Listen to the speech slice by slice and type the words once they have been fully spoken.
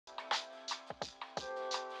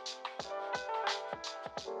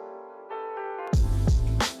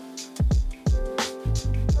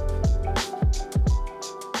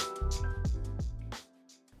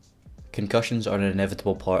Concussions are an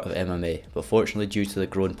inevitable part of MMA, but fortunately due to the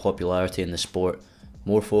growing popularity in the sport,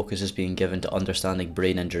 more focus is being given to understanding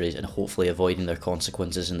brain injuries and hopefully avoiding their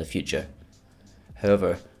consequences in the future.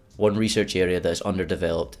 However, one research area that is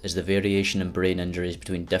underdeveloped is the variation in brain injuries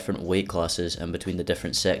between different weight classes and between the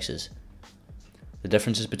different sexes. The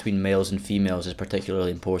differences between males and females is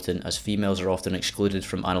particularly important as females are often excluded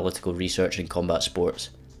from analytical research in combat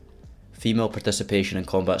sports. Female participation in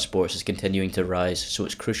combat sports is continuing to rise, so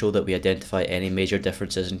it's crucial that we identify any major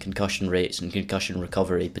differences in concussion rates and concussion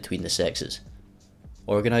recovery between the sexes.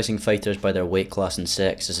 Organising fighters by their weight class and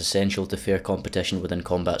sex is essential to fair competition within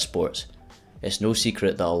combat sports. It's no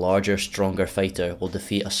secret that a larger, stronger fighter will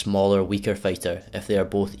defeat a smaller, weaker fighter if they are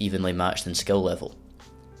both evenly matched in skill level.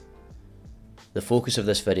 The focus of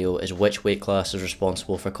this video is which weight class is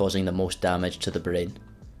responsible for causing the most damage to the brain.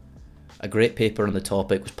 A great paper on the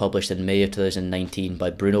topic was published in May of 2019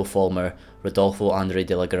 by Bruno Vollmer, Rodolfo André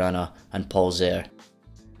de la Grana and Paul Zerr.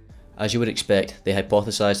 As you would expect, they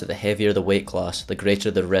hypothesised that the heavier the weight class, the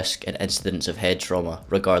greater the risk and incidence of head trauma,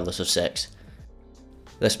 regardless of sex.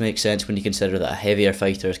 This makes sense when you consider that a heavier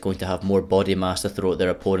fighter is going to have more body mass to throw at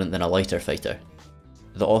their opponent than a lighter fighter.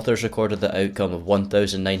 The authors recorded the outcome of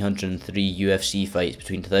 1,903 UFC fights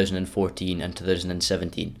between 2014 and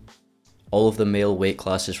 2017. All of the male weight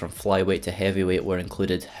classes from flyweight to heavyweight were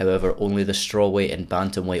included, however only the strawweight and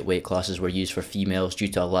bantamweight weight classes were used for females due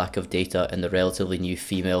to a lack of data in the relatively new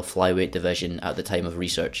female flyweight division at the time of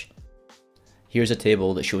research. Here's a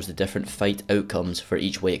table that shows the different fight outcomes for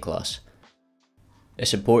each weight class.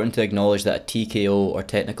 It's important to acknowledge that a TKO or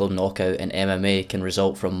technical knockout in MMA can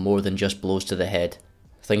result from more than just blows to the head.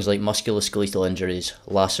 Things like musculoskeletal injuries,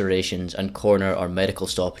 lacerations, and corner or medical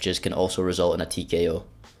stoppages can also result in a TKO.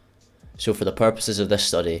 So for the purposes of this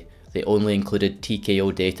study, they only included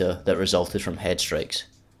TKO data that resulted from head strikes.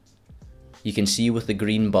 You can see with the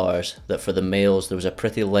green bars that for the males there was a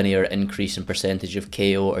pretty linear increase in percentage of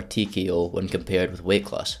KO or TKO when compared with weight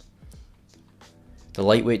class. The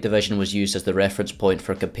lightweight division was used as the reference point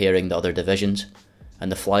for comparing the other divisions,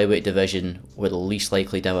 and the flyweight division were the least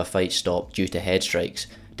likely to have a fight stopped due to head strikes,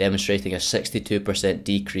 demonstrating a 62%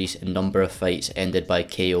 decrease in number of fights ended by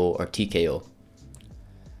KO or TKO.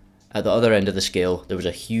 At the other end of the scale, there was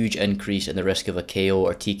a huge increase in the risk of a KO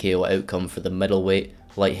or TKO outcome for the middleweight,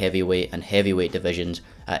 light heavyweight and heavyweight divisions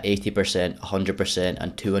at 80%, 100%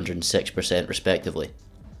 and 206% respectively.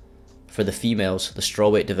 For the females, the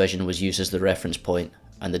strawweight division was used as the reference point,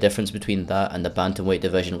 and the difference between that and the bantamweight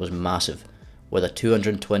division was massive, with a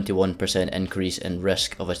 221% increase in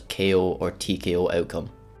risk of a KO or TKO outcome.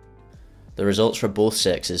 The results for both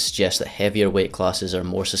sexes suggest that heavier weight classes are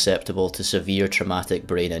more susceptible to severe traumatic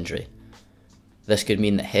brain injury. This could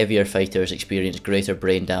mean that heavier fighters experience greater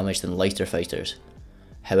brain damage than lighter fighters.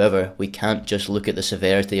 However, we can't just look at the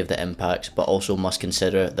severity of the impacts, but also must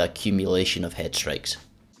consider the accumulation of head strikes.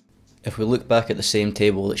 If we look back at the same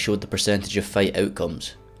table that showed the percentage of fight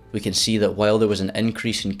outcomes, we can see that while there was an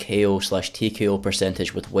increase in KO/TKO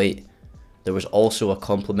percentage with weight, there was also a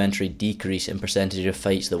complementary decrease in percentage of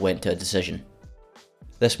fights that went to a decision.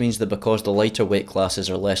 This means that because the lighter weight classes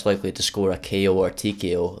are less likely to score a KO or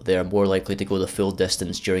TKO, they are more likely to go the full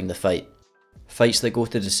distance during the fight. Fights that go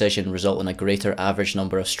to decision result in a greater average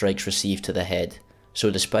number of strikes received to the head, so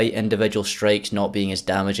despite individual strikes not being as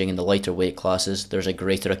damaging in the lighter weight classes, there's a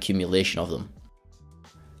greater accumulation of them.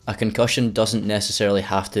 A concussion doesn't necessarily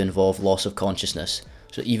have to involve loss of consciousness,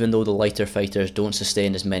 so even though the lighter fighters don't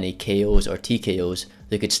sustain as many KOs or TKOs,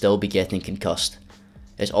 they could still be getting concussed.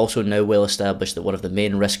 It's also now well established that one of the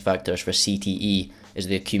main risk factors for CTE is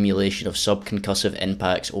the accumulation of subconcussive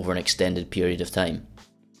impacts over an extended period of time.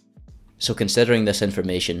 So considering this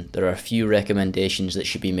information, there are a few recommendations that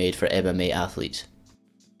should be made for MMA athletes.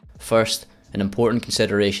 First, an important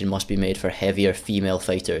consideration must be made for heavier female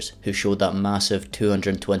fighters who showed that massive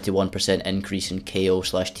 221% increase in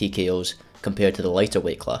KO/TKOs compared to the lighter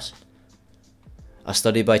weight class. A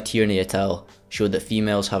study by Tierney et al. Showed that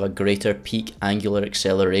females have a greater peak angular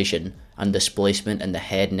acceleration and displacement in the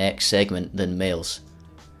head-neck segment than males.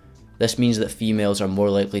 This means that females are more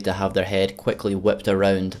likely to have their head quickly whipped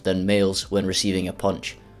around than males when receiving a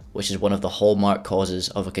punch, which is one of the hallmark causes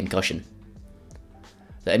of a concussion.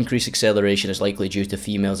 The increased acceleration is likely due to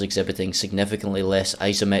females exhibiting significantly less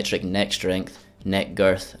isometric neck strength, neck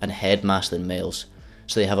girth, and head mass than males,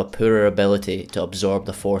 so they have a poorer ability to absorb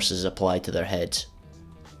the forces applied to their heads.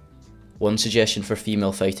 One suggestion for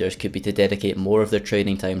female fighters could be to dedicate more of their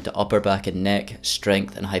training time to upper back and neck,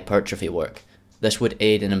 strength and hypertrophy work. This would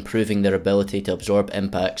aid in improving their ability to absorb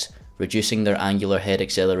impacts, reducing their angular head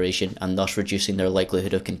acceleration and thus reducing their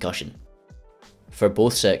likelihood of concussion. For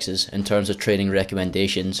both sexes, in terms of training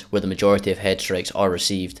recommendations, where the majority of head strikes are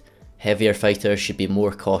received, heavier fighters should be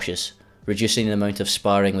more cautious, reducing the amount of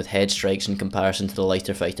sparring with head strikes in comparison to the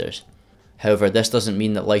lighter fighters. However, this doesn't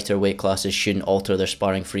mean that lighter weight classes shouldn't alter their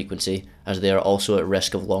sparring frequency, as they are also at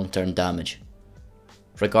risk of long-term damage.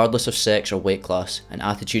 Regardless of sex or weight class, an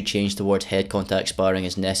attitude change towards head contact sparring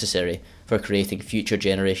is necessary for creating future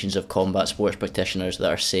generations of combat sports practitioners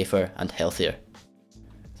that are safer and healthier.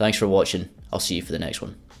 Thanks for watching, I'll see you for the next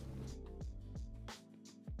one.